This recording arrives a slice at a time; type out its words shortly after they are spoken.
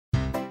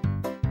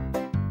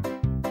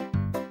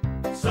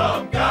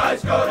Some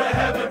guys go to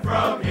heaven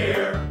from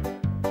here.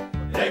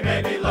 They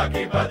may be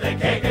lucky, but they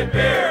can't get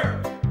beer.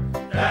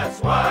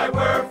 That's why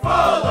we're full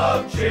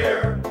of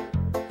cheer,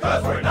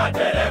 'cause we're not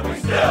dead and we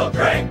still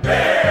drink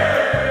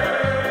beer.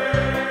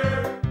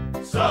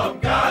 Some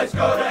guys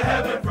go to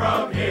heaven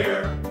from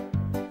here.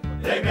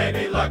 They may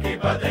be lucky,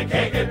 but they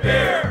can't get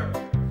beer.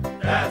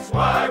 That's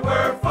why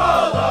we're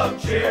full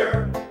of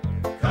cheer,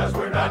 'cause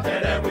we're not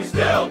dead and we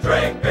still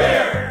drink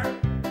beer.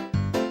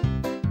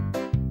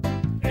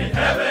 In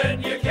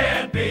heaven you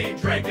can't be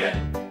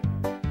drinking.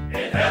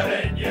 In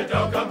heaven you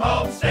don't come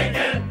home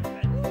stinking.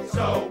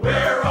 So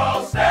we're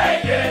all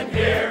staying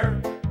here,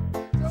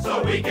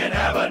 so we can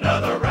have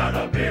another round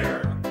of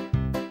beer.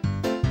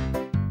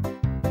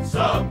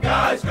 Some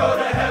guys go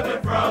to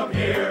heaven from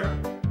here.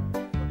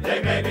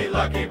 They may be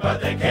lucky,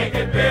 but they can't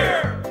get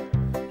beer.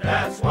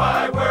 That's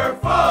why we're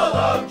full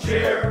of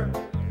cheer,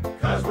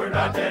 'cause we're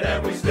not dead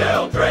and we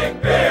still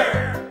drink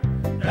beer.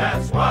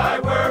 That's why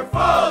we're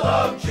full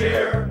of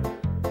cheer,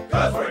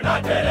 'cause we're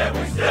not dead and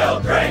we still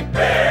drink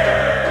beer.